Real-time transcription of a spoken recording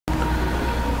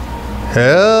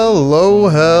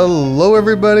Hello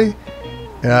everybody.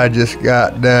 And I just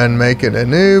got done making a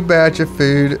new batch of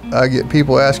food. I get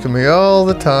people asking me all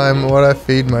the time what I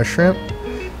feed my shrimp,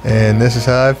 and this is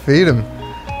how I feed them.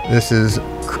 This is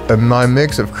my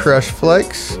mix of crushed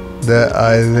flakes that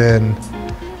I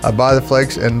buy the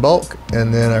flakes in bulk,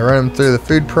 and then I run them through the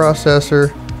food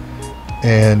processor,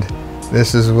 and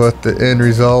this is what the end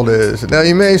result is. Now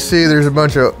you may see there's a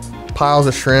bunch of piles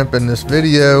of shrimp in this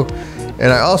video,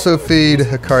 and I also feed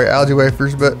Hikari algae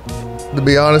wafers, but to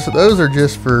be honest, those are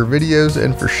just for videos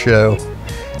and for show.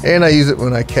 And I use it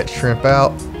when I catch shrimp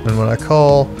out, and when I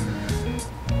call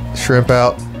shrimp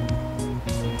out,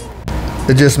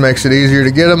 it just makes it easier to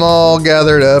get them all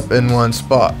gathered up in one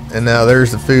spot. And now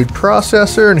there's the food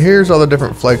processor, and here's all the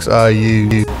different flakes I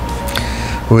use.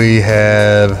 We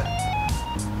have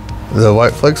the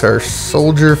white flakes are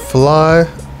soldier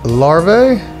fly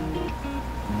larvae.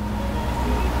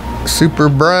 Super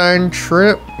brine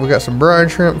shrimp. We got some brine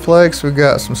shrimp flakes. We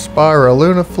got some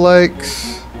spirulina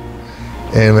flakes,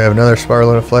 and we have another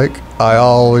spirulina flake. I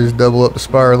always double up the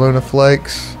spirulina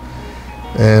flakes.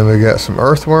 And we got some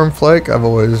earthworm flake. I've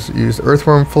always used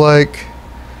earthworm flake.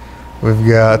 We've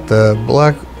got the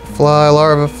black fly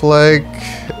larva flake.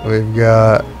 We've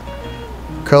got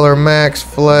color max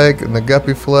flake and the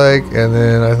guppy flake, and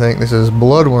then I think this is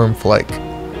bloodworm flake.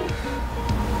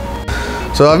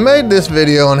 So I've made this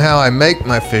video on how I make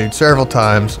my food several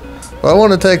times, but I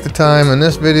want to take the time in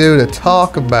this video to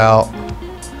talk about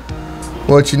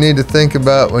what you need to think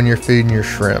about when you're feeding your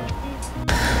shrimp.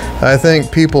 I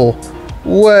think people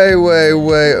way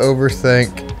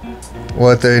overthink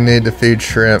what they need to feed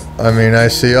shrimp. I mean, I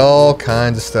see all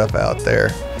kinds of stuff out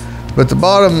there, but the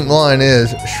bottom line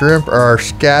is shrimp are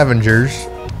scavengers,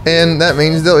 and that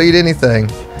means they'll eat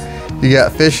anything. You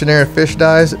got fish in there and fish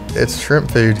dies, it's shrimp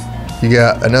food. You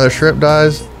got another shrimp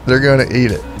dies, they're gonna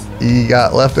eat it. You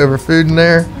got leftover food in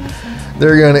there,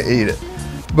 they're gonna eat it.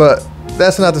 But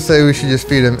that's not to say we should just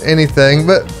feed them anything,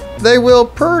 but they will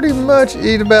pretty much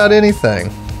eat about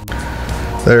anything.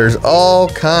 There's all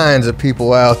kinds of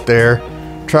people out there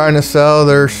trying to sell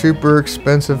their super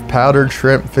expensive powdered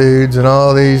shrimp foods and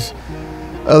all these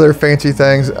other fancy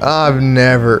things. I've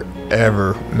never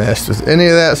ever messed with any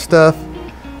of that stuff.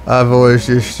 I've always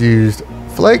just used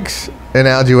flakes and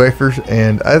algae wafers,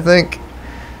 and I think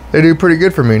they do pretty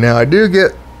good for me. Now I do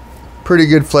get pretty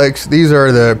good flakes. These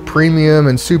are the premium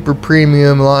and super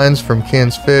premium lines from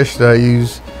Ken's Fish that I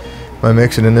use by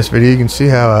mixing in this video. You can see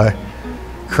how I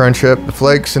crunch up the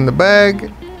flakes in the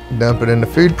bag, dump it in the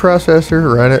food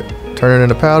processor, run it, turn it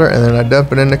into powder, and then I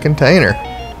dump it in the container.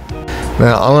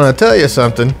 Now I want to tell you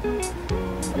something.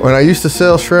 When I used to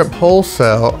sell shrimp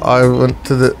wholesale, I would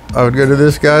go to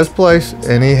this guy's place,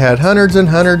 and he had hundreds and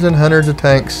hundreds and hundreds of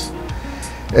tanks,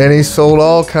 and he sold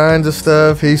all kinds of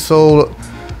stuff. He sold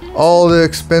all the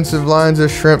expensive lines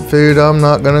of shrimp food. I'm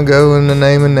not gonna go into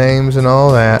naming names and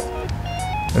all that,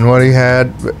 and what he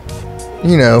had, but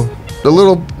you know, the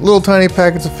little tiny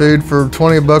packets of food for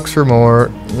 20 bucks or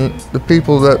more. The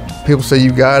people say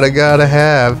you gotta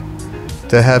have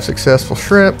to have successful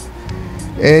shrimp.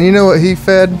 And you know what he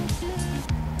fed?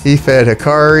 He fed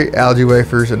Hikari algae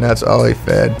wafers, and that's all he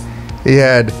fed. He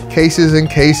had cases and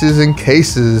cases and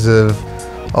cases of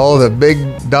all the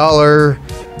big dollar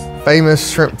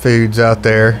famous shrimp foods out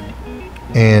there,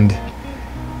 and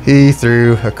he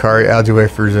threw Hikari algae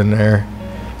wafers in there,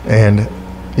 and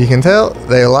you can tell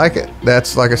they like it.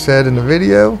 That's, like I said in the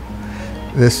video,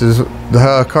 this is the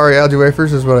Hikari algae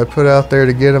wafers is what I put out there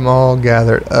to get them all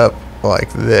gathered up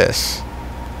like this.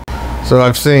 So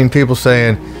I've seen people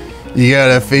saying, you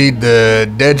gotta feed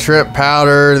the dead shrimp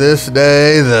powder this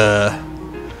day, the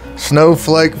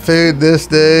snowflake food this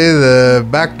day, the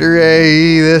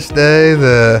Bacteriae this day,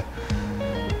 the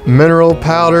mineral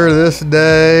powder this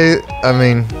day. I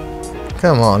mean,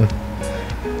 come on.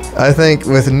 I think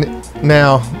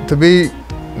now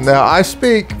I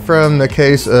speak from the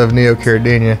case of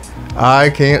Neocaridina. I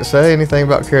can't say anything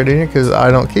about Caridina because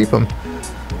I don't keep them.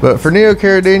 But for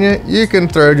Neocaridina, you can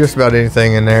throw just about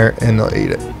anything in there and they'll eat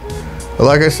it. But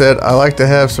like I said, I like to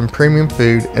have some premium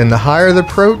food, and the higher the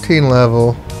protein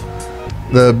level,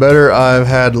 the better I've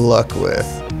had luck with.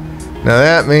 Now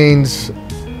that means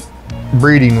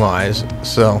breeding wise.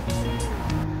 So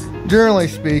generally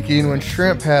speaking, when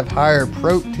shrimp have higher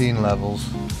protein levels,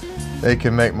 they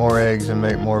can make more eggs and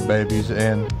make more babies.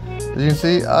 And as you can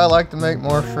see, I like to make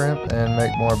more shrimp and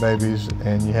make more babies,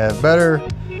 and you have better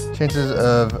chances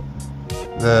of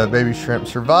the baby shrimp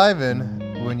surviving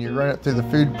when you run it through the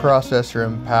food processor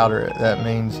and powder it. That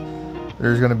means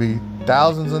there's going to be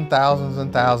thousands and thousands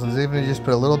and thousands. Even if you just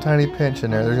put a little tiny pinch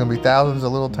in there, there's going to be thousands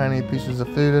of little tiny pieces of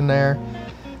food in there,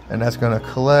 and that's going to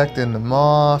collect in the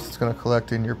moss, it's going to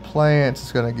collect in your plants,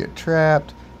 it's going to get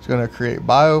trapped, it's going to create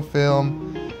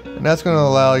biofilm, and that's going to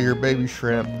allow your baby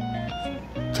shrimp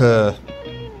to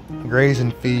graze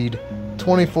and feed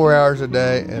 24 hours a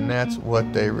day, and that's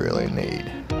what they really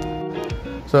need.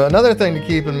 So another thing to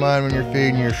keep in mind when you're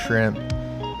feeding your shrimp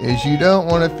is you don't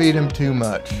want to feed them too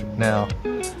much. Now,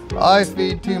 I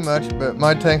feed too much, but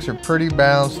my tanks are pretty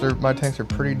balanced, my tanks are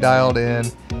pretty dialed in,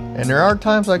 and there are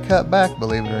times I cut back,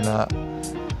 believe it or not,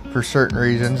 for certain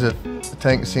reasons. If the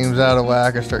tank seems out of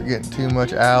whack, I start getting too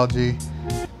much algae,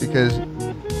 because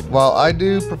while I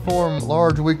do perform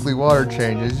large weekly water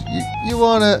changes, you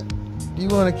want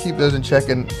to keep those in check,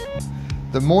 and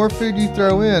the more food you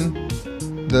throw in,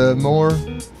 the more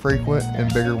frequent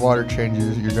and bigger water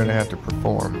changes you're going to have to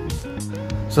perform.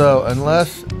 So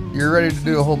unless you're ready to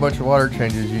do a whole bunch of water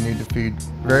changes, you need to feed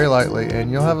very lightly,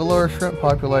 and you'll have a lower shrimp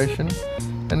population,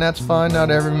 and that's fine. Not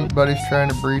everybody's trying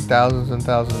to breed thousands and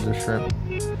thousands of shrimp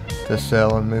to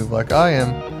sell and move like I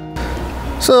am.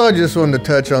 So I just wanted to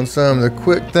touch on some of the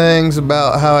quick things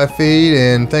about how I feed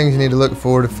and things you need to look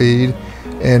for to feed.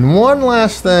 And one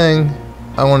last thing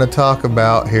I want to talk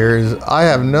about here is I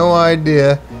have no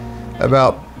idea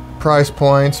about price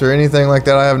points or anything like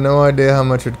that. I have no idea how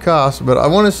much it costs, but I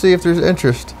want to see if there's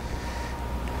interest.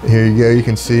 Here you go, you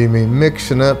can see me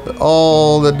mixing up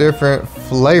all the different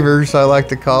flavors, I like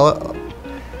to call it.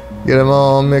 Get them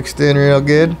all mixed in real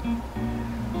good.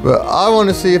 But I want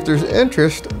to see if there's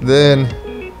interest then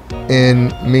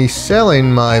in me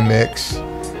selling my mix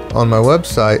on my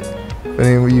website. If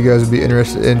any of you guys would be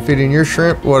interested in feeding your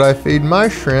shrimp what I feed my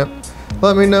shrimp,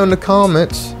 let me know in the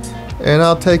comments, and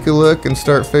I'll take a look and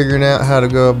start figuring out how to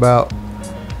go about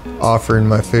offering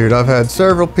my food. I've had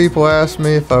several people ask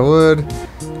me if I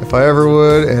ever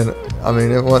would, and I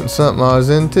mean, it wasn't something I was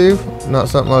into, not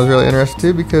something I was really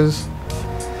interested in, because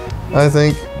I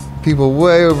think people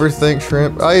way overthink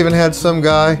shrimp. I even had some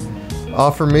guy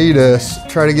offer me to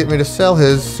try to get me to sell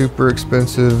his super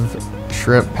expensive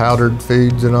shrimp powdered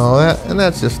feeds and all that, and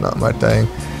that's just not my thing.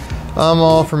 I'm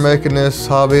all for making this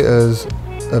hobby as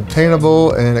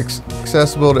obtainable and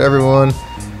accessible to everyone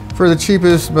for the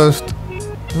cheapest,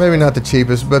 maybe not the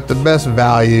cheapest, but the best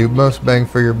value, most bang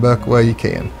for your buck way you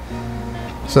can.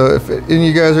 So if any of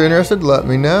you guys are interested, let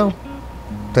me know.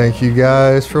 Thank you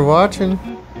guys for watching.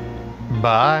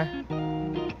 Bye.